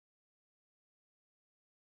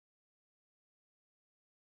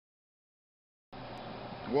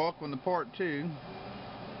welcome to part 2.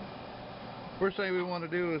 First thing we want to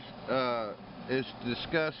do is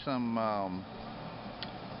discuss some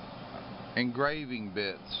engraving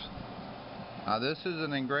bits. Now this is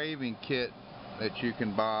an engraving kit that you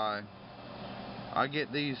can buy. I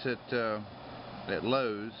get these at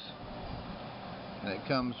Lowe's, and it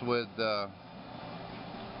comes with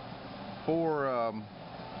 4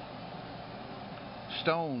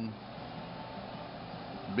 stone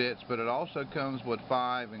bits, but it also comes with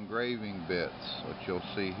 5 engraving bits, which you'll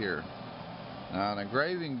see here. Now an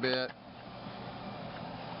engraving bit,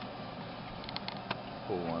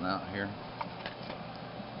 pull one out here.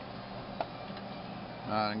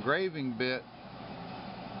 An engraving bit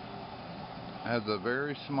has a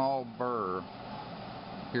very small burr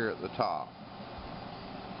here at the top,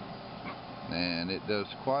 and it does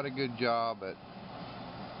quite a good job at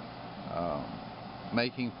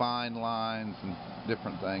making fine lines and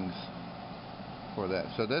different things for that.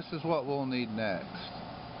 So this is what we'll need next.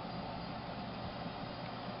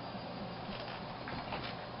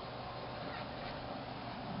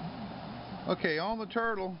 Okay, on the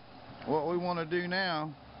turtle, what we want to do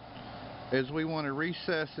now is we want to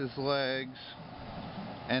recess his legs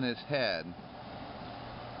and his head,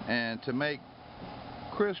 and to make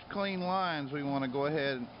crisp, clean lines, we want to go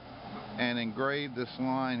ahead and engrave this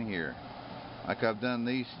line here like I've done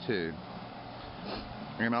these 2,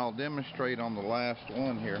 and I'll demonstrate on the last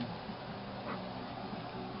one here.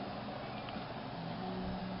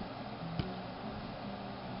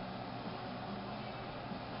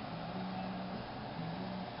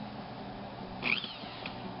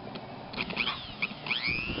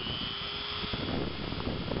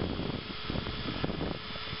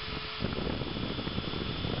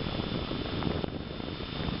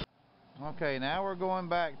 Okay, now we're going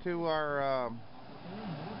back to our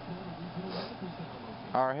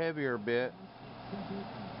heavier bit.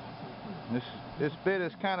 This bit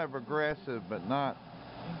is kind of aggressive, but not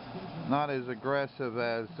as aggressive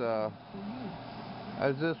as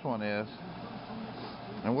this one is.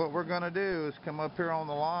 And what we're going to do is come up here on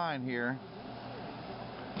the line here,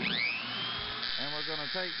 and we're going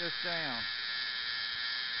to take this down.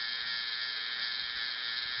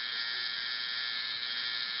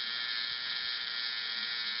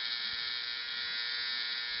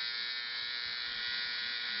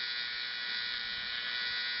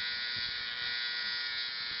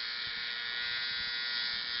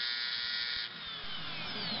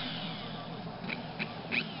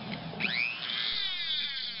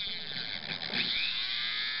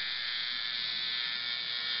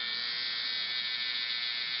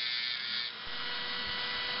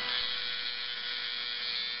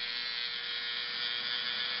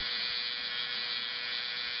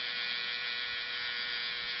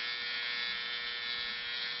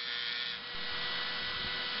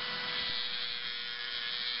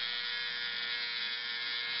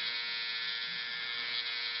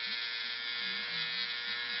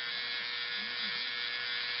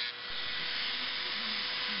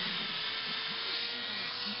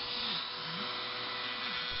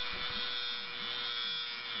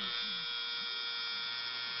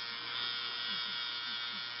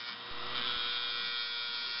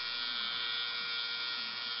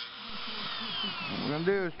 What we're going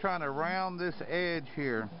to do is try to round this edge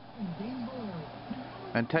here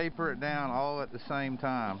and taper it down all at the same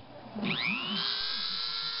time.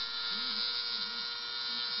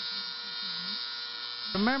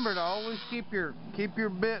 Remember to always keep your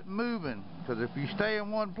bit moving, because if you stay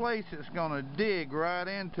in one place, it's going to dig right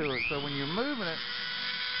into it. So when you're moving it,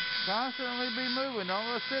 constantly be moving. Don't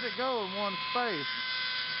let it go in one space.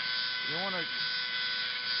 You want to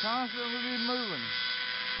constantly be moving.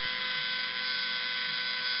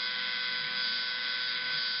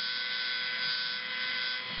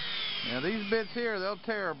 Now these bits here, they'll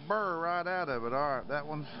tear a burr right out of it. Alright, that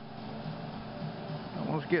one's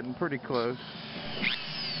getting pretty close.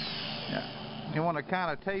 Yeah. You want to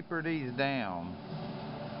kind of taper these down.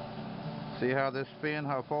 See how this fin,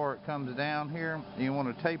 how far it comes down here? You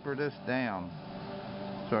want to taper this down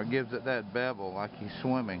so it gives it that bevel like he's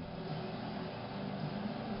swimming.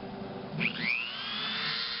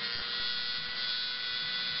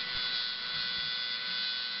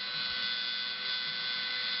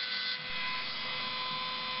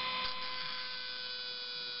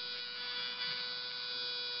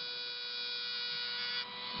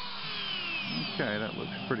 Okay, that looks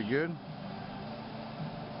pretty good.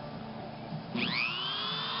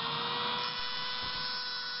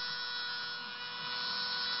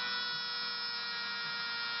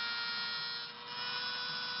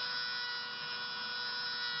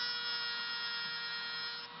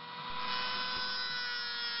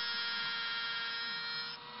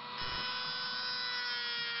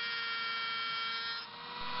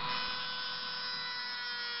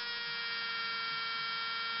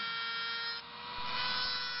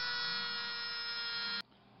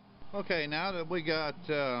 Okay, now that we got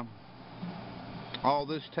all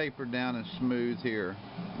this tapered down and smooth here,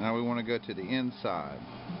 now we want to go to the inside.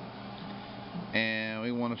 And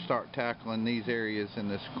we want to start tackling these areas in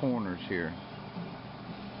this corners here.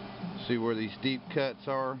 See where these deep cuts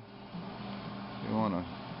are? We want to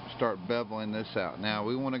start beveling this out. Now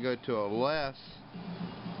we want to go to a less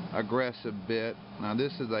aggressive bit. Now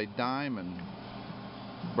this is a diamond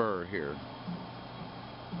burr here.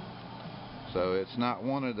 So it's not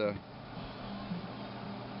one of the,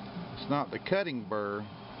 it's not the cutting burr,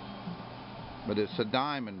 but it's a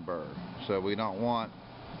diamond burr. So we don't want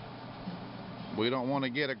to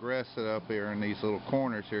get aggressive up here in these little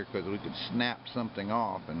corners here, because we could snap something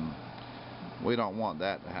off, and we don't want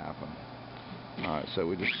that to happen. Alright, so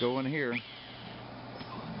we just go in here.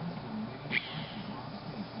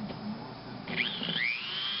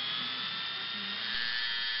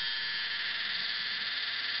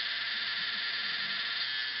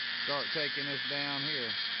 Start taking this down here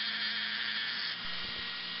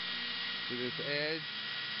to this edge.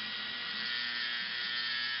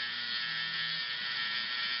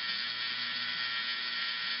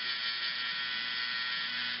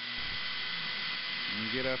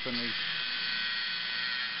 And get up in these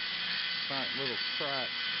tight little cracks,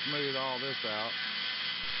 smooth all this out.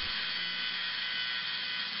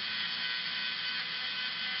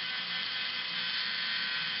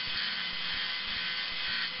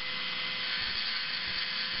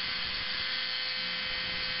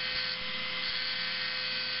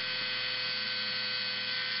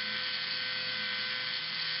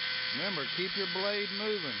 Remember, keep your blade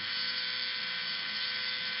moving.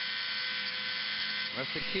 That's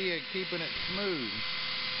the key of keeping it smooth.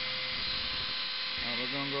 Now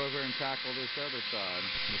we're going to go over here and tackle this other side,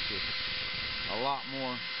 which is a lot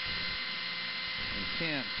more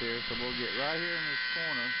intense here. So we'll get right here in this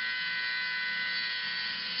corner.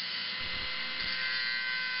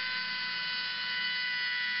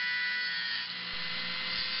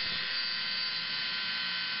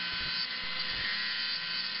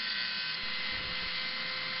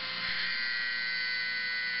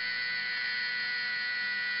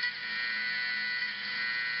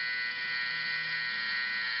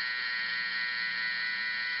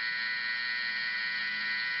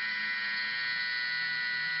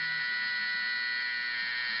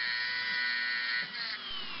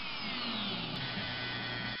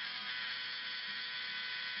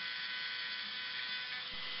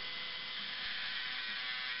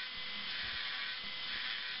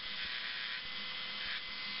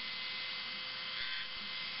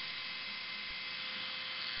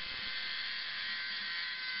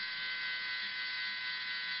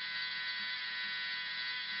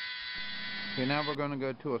 Okay, now we're going to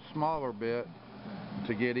go to a smaller bit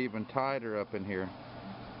to get even tighter up in here.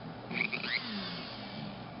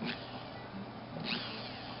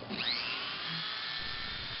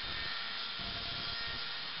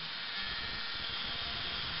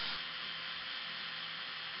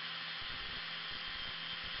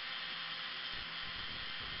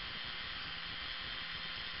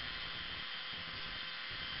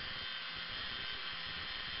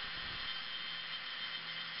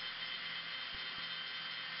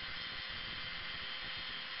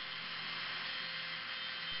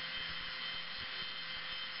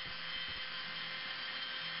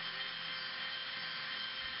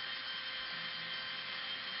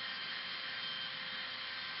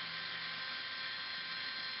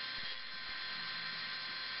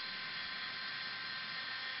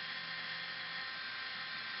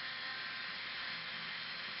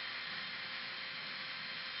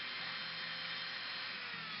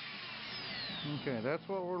 Okay, that's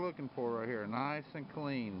what we're looking for right here, nice and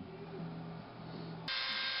clean.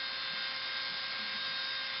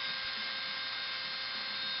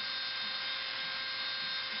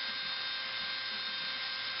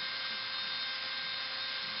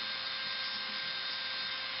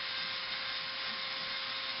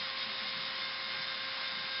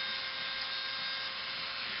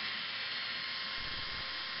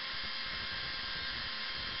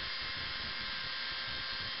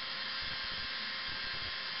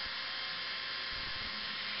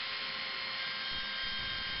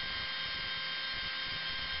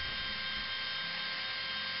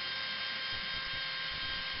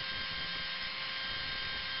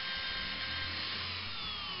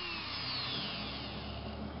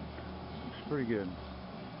 Pretty good.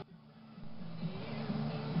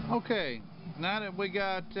 Okay, now that we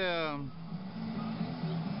got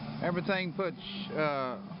everything put,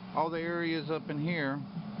 all the areas up in here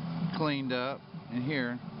cleaned up in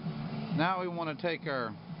here, now we want to take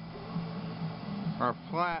our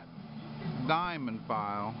flat diamond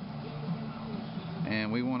file And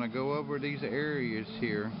we want to go over these areas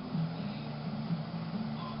here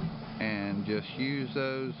and just use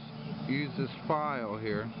this file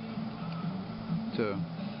here to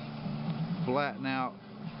flatten out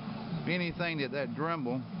anything that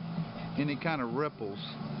Dremel, any kind of ripples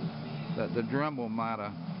that the Dremel might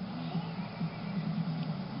have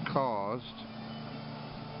caused.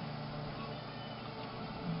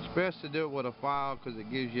 It's best to do it with a file because it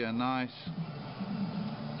gives you a nice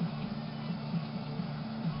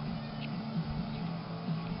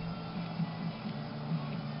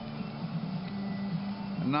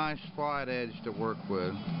flat edge to work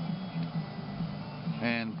with,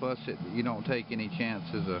 and plus you don't take any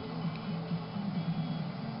chances of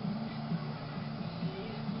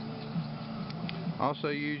also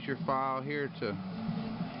use your file here to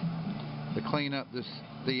clean up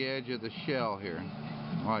the edge of the shell here,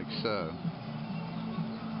 like so,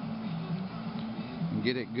 and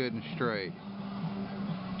get it good and straight.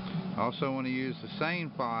 Also want to use the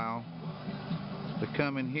same file to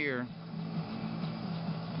come in here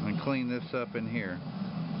and clean this up in here.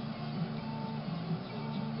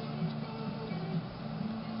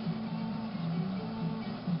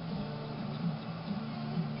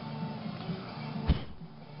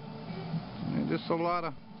 And just a lot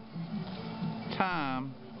of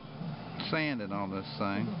time sanding on this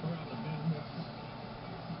thing.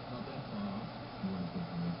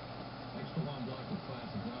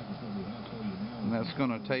 And that's going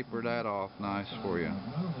to taper that off nice for you.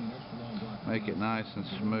 Make it nice and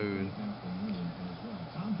smooth.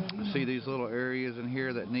 You see these little areas in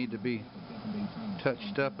here that need to be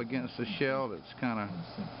touched up against the shell that's kind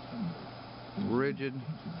of rigid.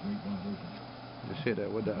 Just hit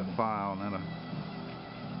it with that file and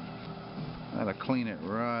that'll clean it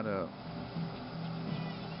right up.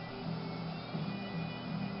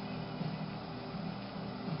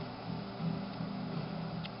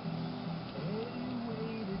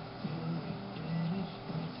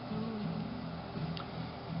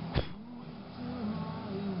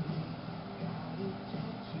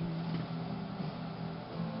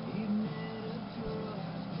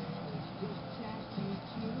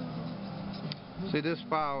 See, this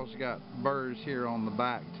file's got burrs here on the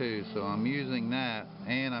back too, so I'm using that,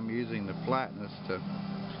 and I'm using the flatness to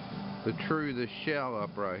true the shell up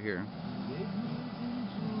right here.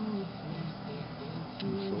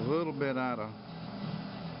 It's a little bit out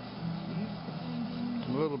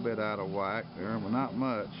of whack there, but not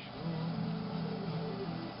much.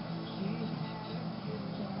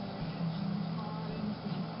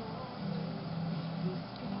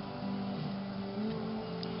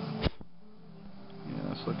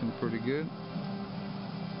 It's looking pretty good.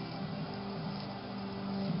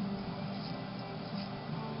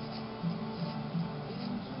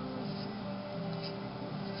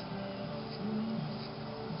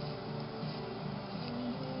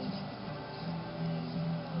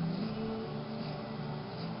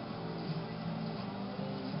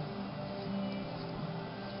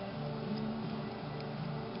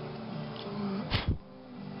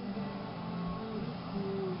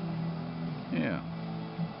 Yeah.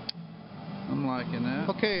 I'm liking that.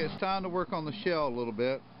 Okay, it's time to work on the shell a little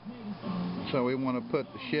bit. So we want to put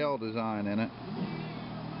the shell design in it.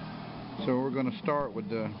 So we're going to start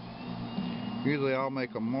with usually I'll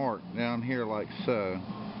make a mark down here like so,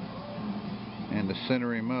 and to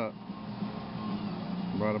center him up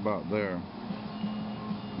right about there.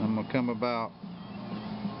 I'm going to come about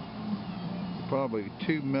probably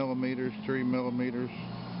 2 millimeters, 3 millimeters.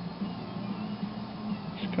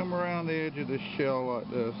 Just come around the edge of this shell like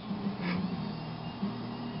this.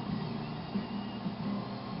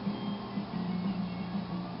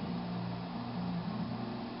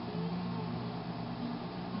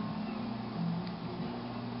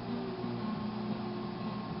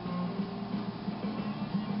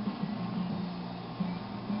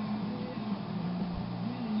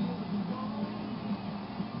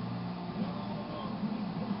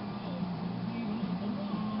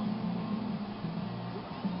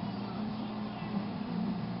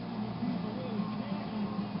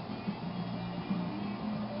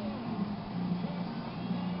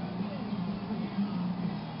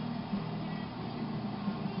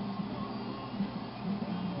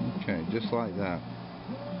 Okay, just like that.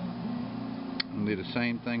 And do the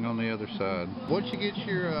same thing on the other side. Once you get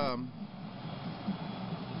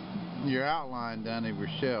your outline done of your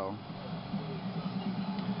shell,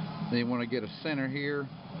 then you want to get a center here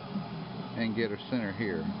and get a center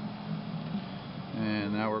here.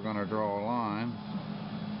 And now we're going to draw a line.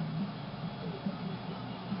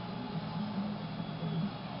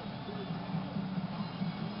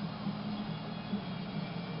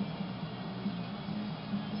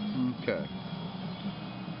 Okay.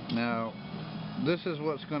 Now, this is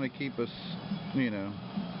what's going to keep us, you know,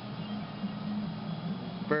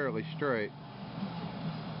 fairly straight.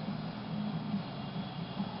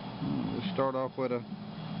 We'll start off with a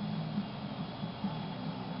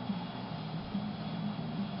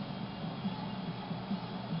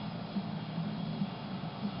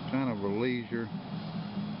kind of a leisure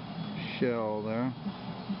shell there.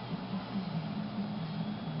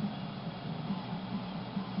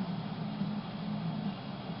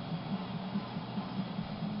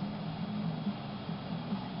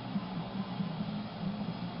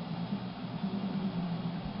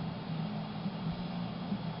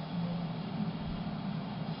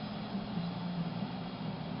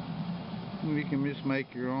 You can just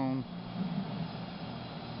make your own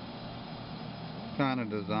kind of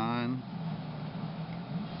design.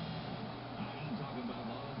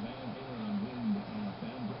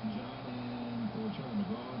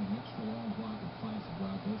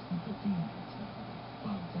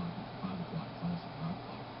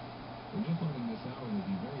 We're just learning this hour that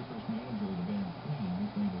the very first manager of the band Queen,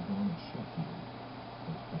 nicknamed as Norman Sheffield,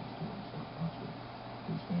 has passed away. So thoughts with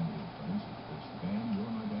his family and friends. Of course, the band, You're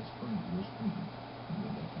My Best Friend, Here's Queen. And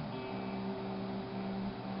with that time.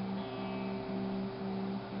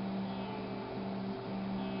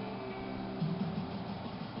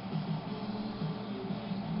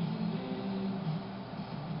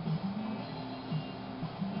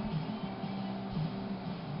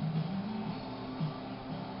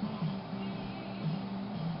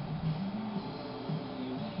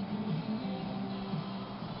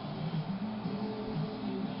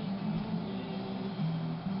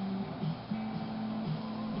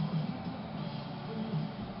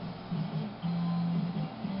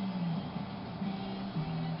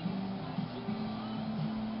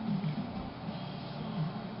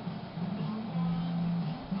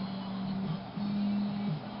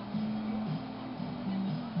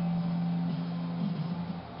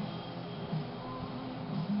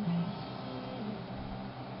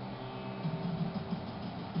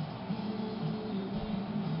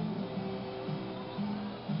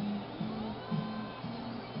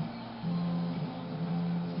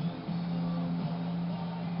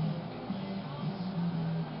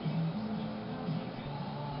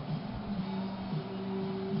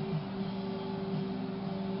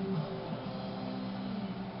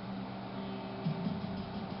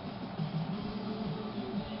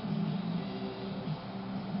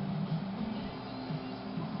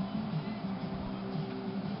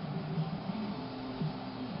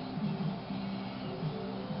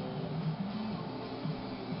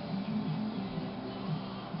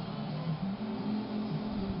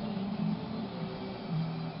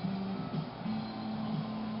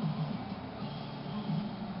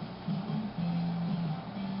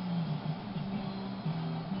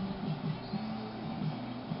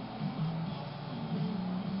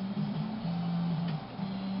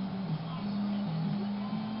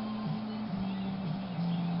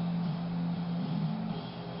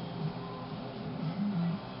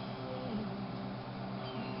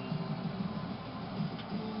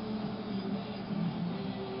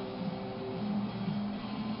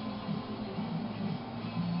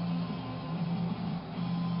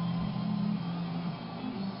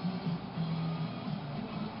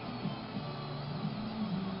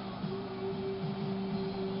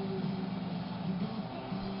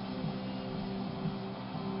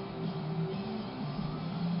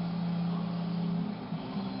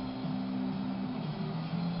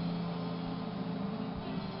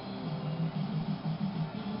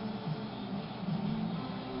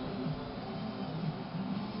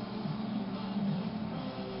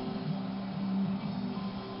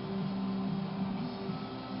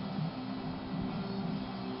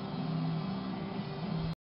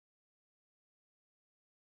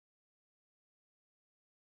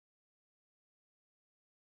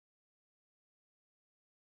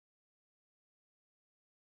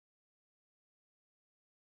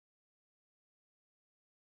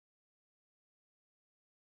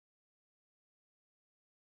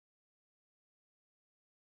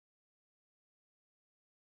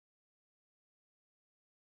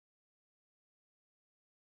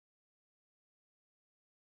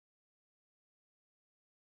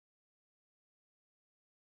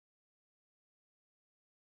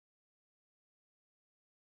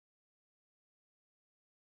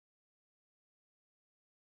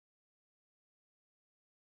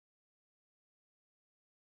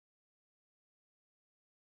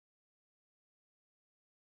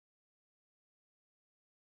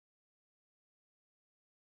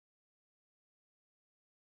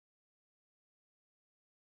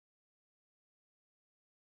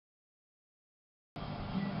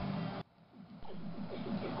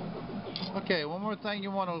 Okay, one more thing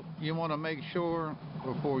you want to make sure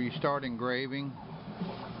before you start engraving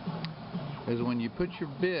is when you put your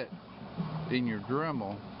bit in your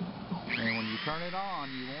Dremel, and when you turn it on,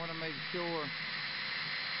 you want to make sure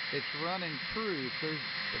it's running true.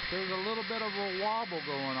 If there's a little bit of a wobble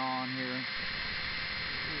going on here,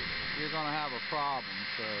 you're going to have a problem.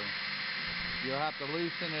 So you'll have to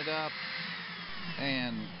loosen it up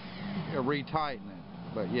and retighten it.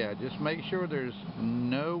 But yeah, just make sure there's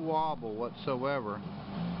no wobble whatsoever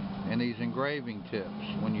in these engraving tips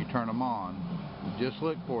when you turn them on. Just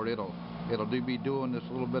look for it. It'll be doing this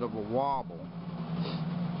little bit of a wobble.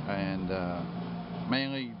 And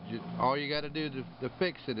mainly, all you got to do to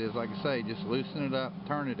fix it is, like I say, just loosen it up,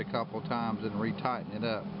 turn it a couple times, and retighten it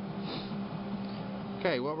up.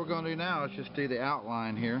 Okay, what we're going to do now is just do the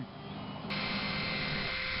outline here.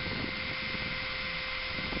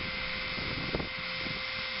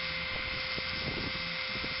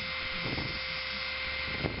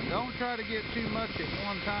 Don't try to get too much at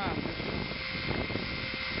one time. Just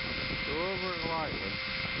go over it lightly.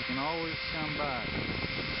 You can always come back.